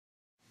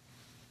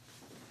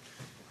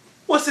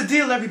What's the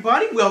deal,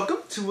 everybody?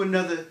 Welcome to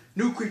another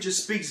Nucreature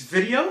Speaks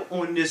video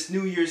on this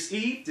New Year's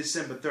Eve,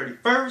 December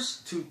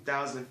 31st,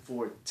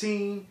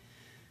 2014.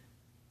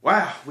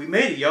 Wow, we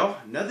made it, y'all.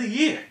 Another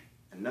year.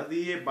 Another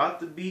year about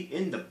to be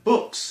in the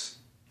books.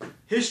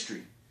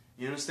 History.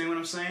 You understand what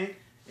I'm saying?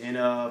 And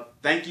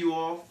thank you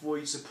all for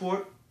your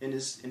support in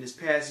this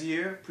past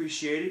year.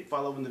 Appreciate it.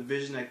 Following the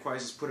vision that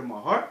Christ has put in my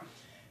heart.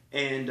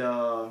 And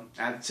I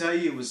have to tell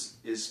you,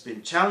 it's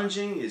been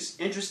challenging, it's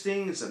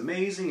interesting, it's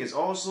amazing, it's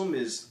awesome,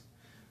 it's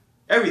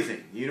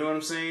everything. You know what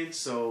I'm saying?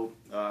 So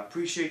I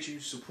appreciate you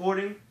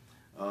supporting.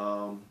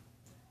 I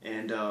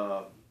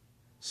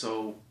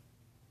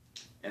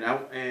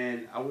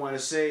want to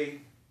say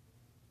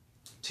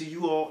to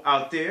you all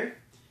out there,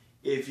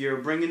 if you're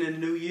bringing in the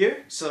new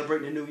year,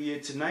 celebrating the new year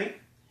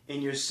tonight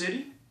in your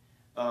city,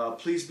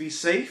 please be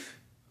safe.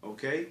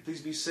 Okay,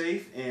 please be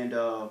safe and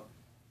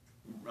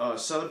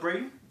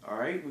celebrating. All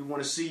right, we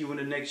want to see you in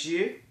the next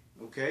year.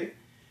 Okay,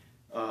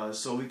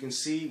 so we can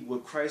see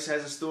what Christ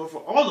has in store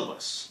for all of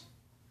us.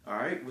 All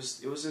right, it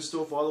was in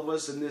store for all of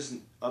us in this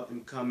up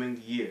and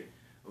coming year.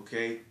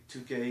 Okay,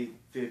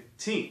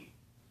 2K15.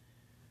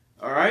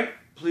 All right,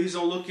 please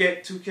don't look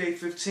at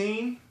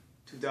 2K15,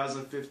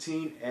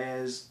 2015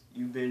 as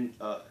you've been,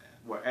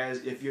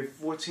 as if you're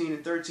 14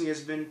 and 13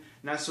 has been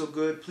not so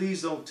good.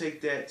 Please don't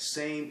take that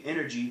same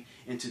energy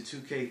into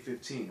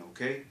 2K15.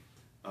 Okay,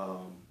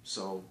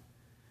 so.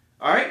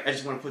 All right, I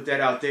just want to put that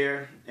out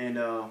there, and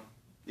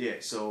yeah.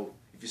 So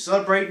if you're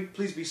celebrating,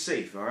 please be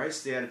safe. All right,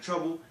 stay out of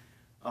trouble.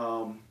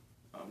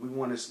 We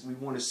want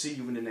to see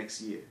you in the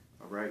next year.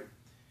 All right.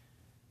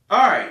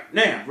 All right.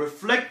 Now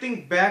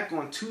reflecting back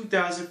on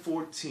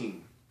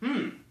 2014.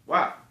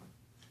 Wow.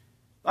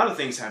 A lot of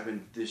things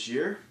happened this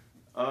year.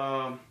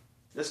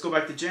 Let's go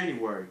back to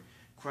January.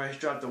 Christ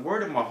dropped a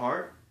word in my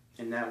heart,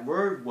 and that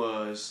word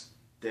was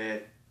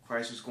that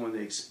Christ was going to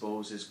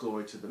expose His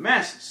glory to the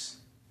masses.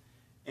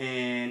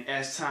 And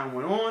as time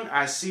went on,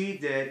 I see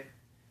that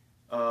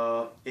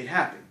it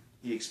happened.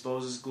 He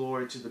exposes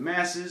glory to the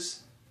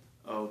masses.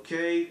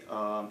 Okay,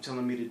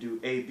 telling me to do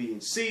A, B,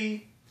 and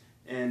C.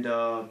 And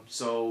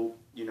so,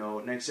 you know,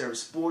 Next Era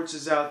Sports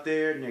is out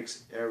there.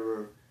 Next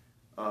Era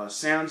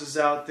Sounds is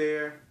out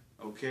there.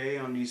 Okay,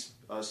 on these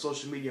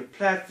social media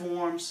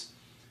platforms.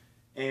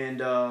 And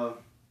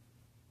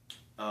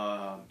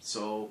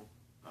so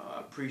I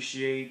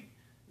appreciate,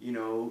 you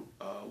know,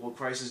 what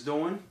Christ is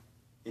doing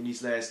in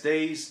these last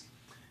days.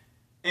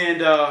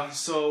 And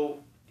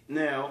so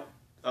now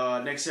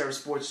Next Era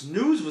Sports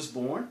News was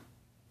born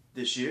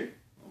this year.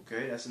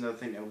 Okay, that's another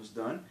thing that was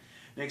done.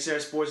 Next Era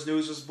Sports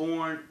News was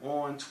born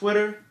on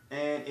Twitter,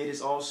 and it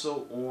is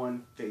also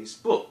on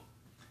Facebook.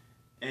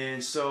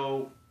 And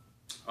so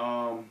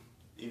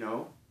you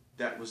know,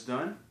 that was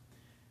done.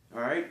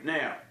 All right,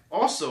 now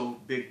also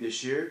big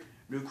this year,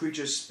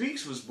 Nucreature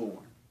Speaks was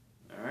born.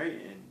 All right,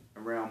 and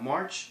around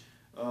March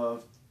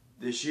of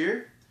this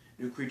year,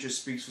 Nucreature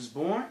Speaks was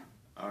born.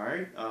 All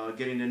right,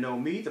 getting to know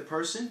me, the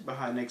person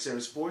behind Next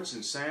Era Sports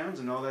and Sounds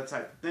and all that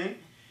type of thing.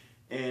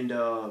 And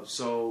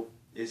so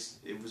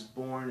it was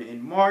born in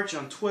March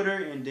on Twitter,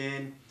 and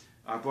then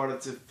I brought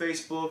it to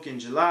Facebook in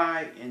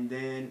July, and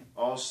then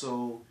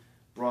also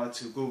brought it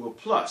to Google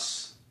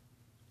Plus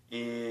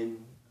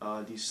in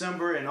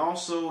December, and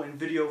also in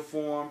video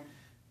form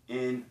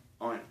on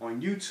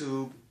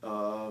YouTube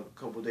a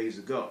couple days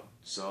ago.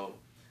 So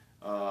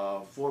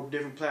 4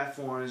 different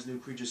platforms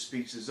Nucreature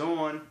Speaks is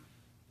on,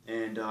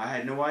 and I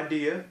had no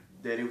idea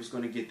that it was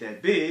going to get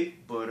that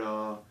big, but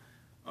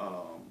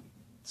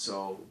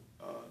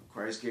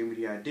Christ gave me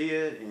the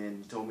idea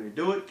and told me to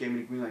do it, gave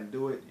me the green light to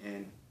do it,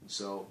 and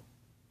so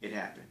it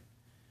happened.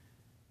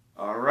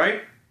 All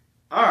right,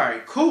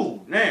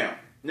 cool. Now,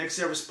 Next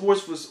Era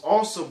Sports was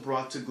also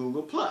brought to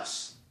Google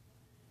Plus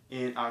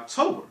in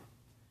October,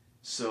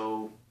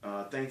 so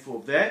thankful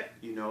of that.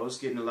 You know, it's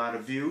getting a lot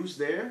of views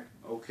there.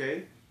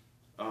 Okay.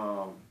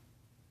 I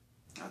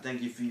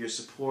thank you for your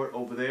support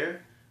over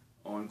there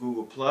on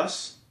Google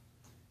Plus.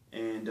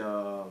 And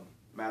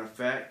matter of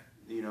fact,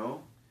 you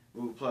know,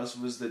 Google Plus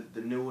was the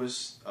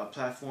newest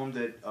platform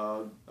that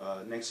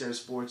Next Era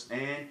Sports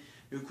and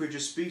Nucreature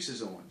Speaks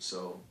is on.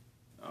 So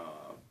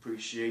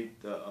appreciate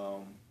the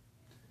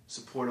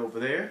support over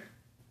there.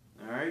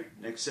 All right,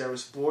 Next Era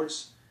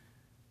Sports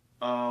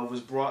was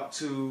brought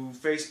to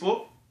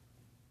Facebook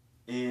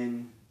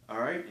in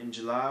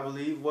July, I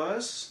believe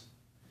was.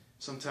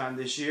 Sometime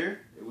this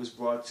year, it was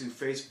brought to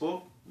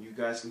Facebook. You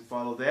guys can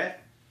follow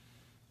that.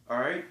 All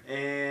right,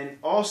 and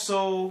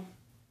also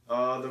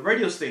the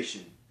radio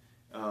station,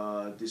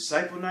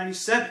 Disciple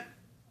 97.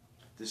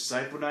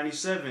 Disciple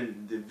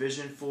 97, the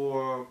vision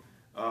for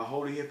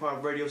Holy Hip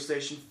Hop radio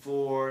station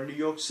for New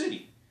York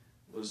City,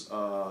 was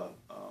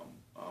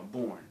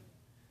born.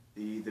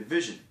 The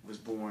vision was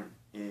born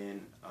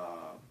in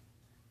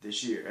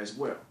this year as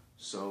well.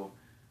 So.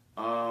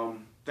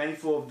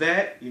 Thankful of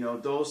that, you know,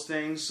 those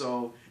things.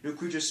 So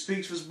Nucreature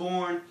Speaks was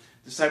born.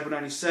 Disciple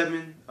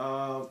 97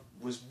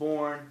 was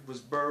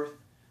birthed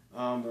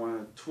on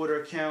a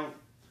Twitter account.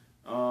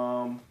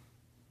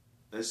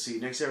 Let's see,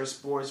 Next Era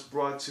Sports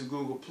brought to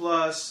Google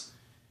Plus.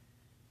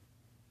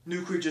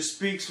 Nucreature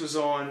Speaks is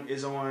on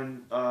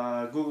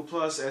Google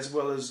Plus as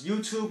well as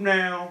YouTube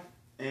now,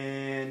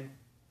 and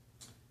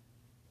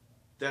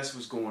that's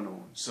what's going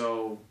on.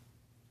 So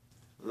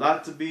a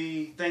lot to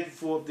be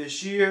thankful for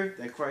this year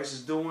that Christ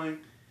is doing,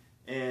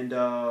 and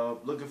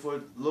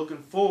looking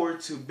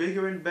forward to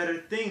bigger and better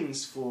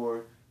things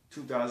for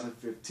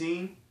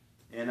 2015.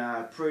 And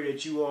I pray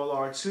that you all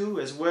are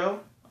too as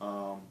well.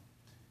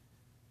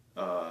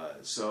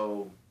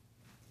 So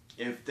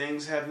if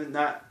things have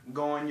not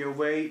gone your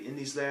way in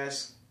this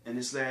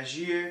last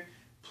year,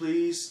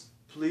 please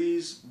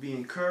be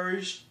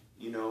encouraged.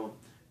 You know,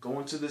 go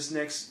into this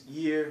next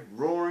year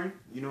roaring.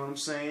 You know what I'm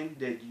saying?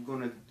 That you're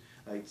gonna,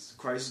 like,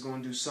 Christ is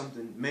gonna do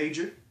something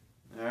major.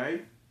 All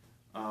right.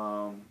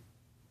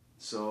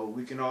 So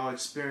we can all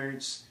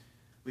experience,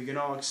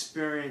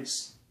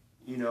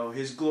 you know,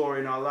 His glory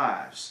in our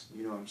lives.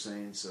 You know what I'm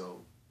saying?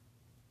 So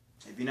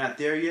if you're not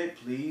there yet,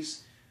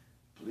 please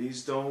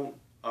don't,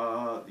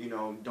 you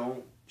know,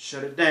 don't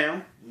shut it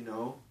down. You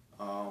know,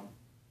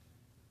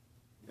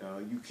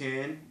 you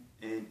can,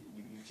 and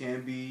you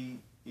can be,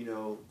 you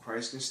know,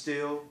 Christ can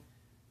still,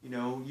 you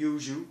know,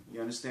 use you. You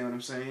understand what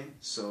I'm saying?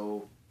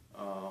 So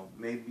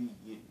maybe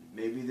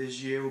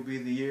this year will be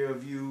the year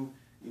of you.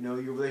 You know,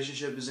 your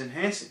relationship is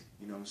enhancing.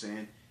 You know what I'm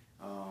saying?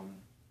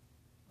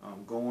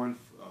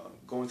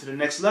 Going to the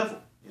next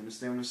level. You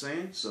understand what I'm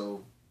saying?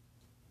 So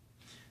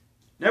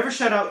never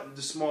shut out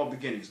the small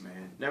beginnings,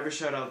 man. Never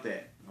shut out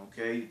that.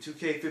 Okay,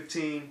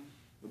 2K15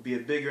 will be a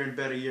bigger and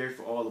better year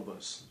for all of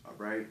us. All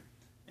right,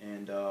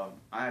 and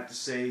I have to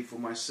say for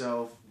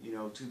myself, you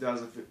know,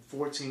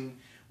 2014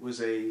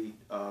 was a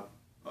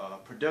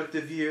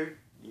productive year.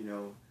 You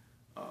know,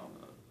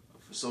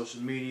 for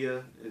social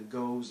media, it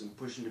goes, and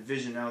pushing the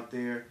vision out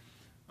there.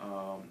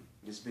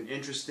 It's been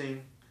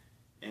interesting,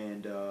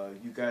 and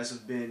you guys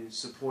have been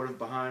supportive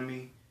behind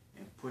me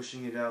and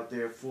pushing it out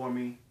there for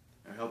me,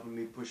 and helping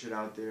me push it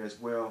out there as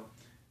well,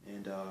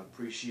 and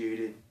appreciate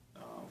it.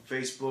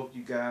 Facebook,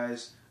 you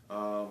guys,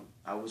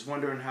 I was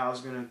wondering how I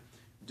was going to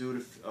do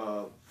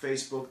the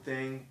Facebook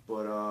thing,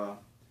 but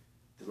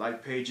the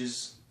like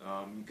pages,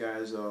 you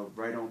guys are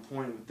right on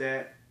point with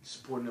that,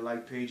 supporting the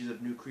like pages of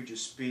Nucreature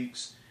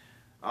Speaks.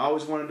 I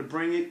always wanted to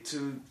bring it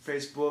to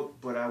Facebook,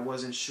 but I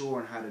wasn't sure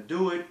on how to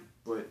do it.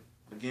 But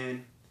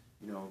again,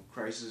 you know,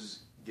 Christ is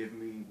giving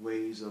me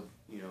ways of,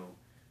 you know,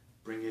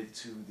 bringing it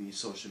to the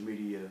social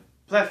media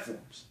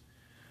platforms.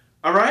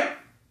 All right.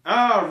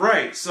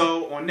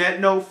 So on that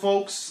note,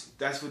 folks,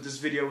 that's what this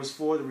video was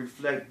for, to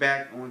reflect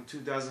back on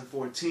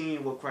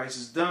 2014, what Christ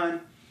has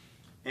done.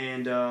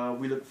 And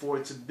we look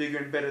forward to bigger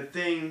and better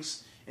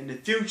things in the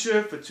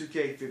future for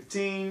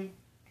 2K15.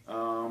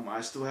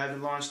 I still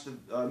haven't launched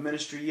the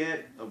ministry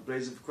yet, of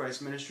Blaze of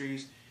Christ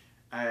Ministries.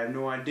 I have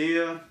no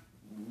idea.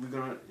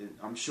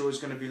 I'm sure it's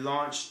gonna be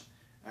launched.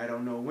 I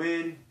don't know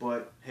when,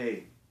 but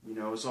hey, you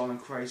know, it's all in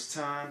Christ's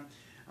time.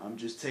 I'm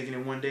just taking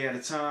it one day at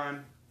a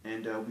time,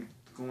 and we're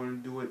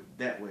going to do it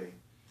that way,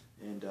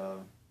 and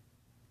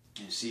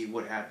see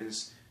what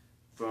happens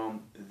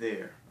from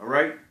there. All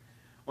right.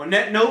 On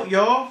that note,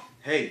 y'all,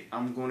 hey,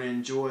 I'm going to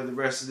enjoy the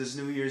rest of this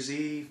New Year's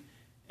Eve,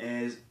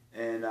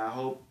 and I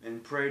hope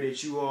and pray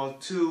that you all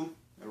too.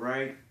 All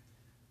right.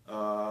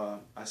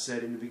 I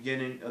said in the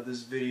beginning of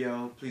this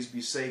video, please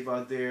be safe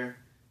out there.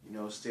 You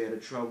know, stay out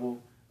of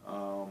trouble.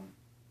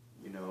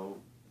 You know,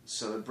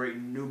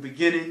 celebrating new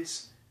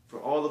beginnings for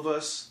all of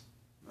us.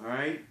 All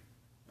right.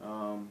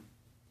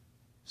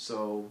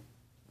 So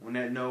on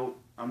that note,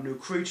 I'm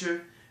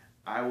Nucreature.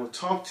 I will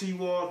talk to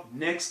you all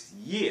next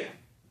year.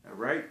 All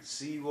right.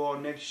 See you all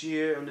next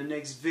year on the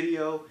next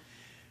video.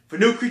 For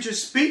Nucreature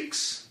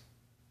Speaks,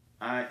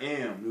 I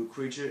am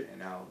Nucreature,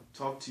 and I'll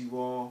talk to you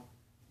all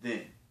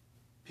then.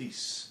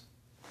 Peace.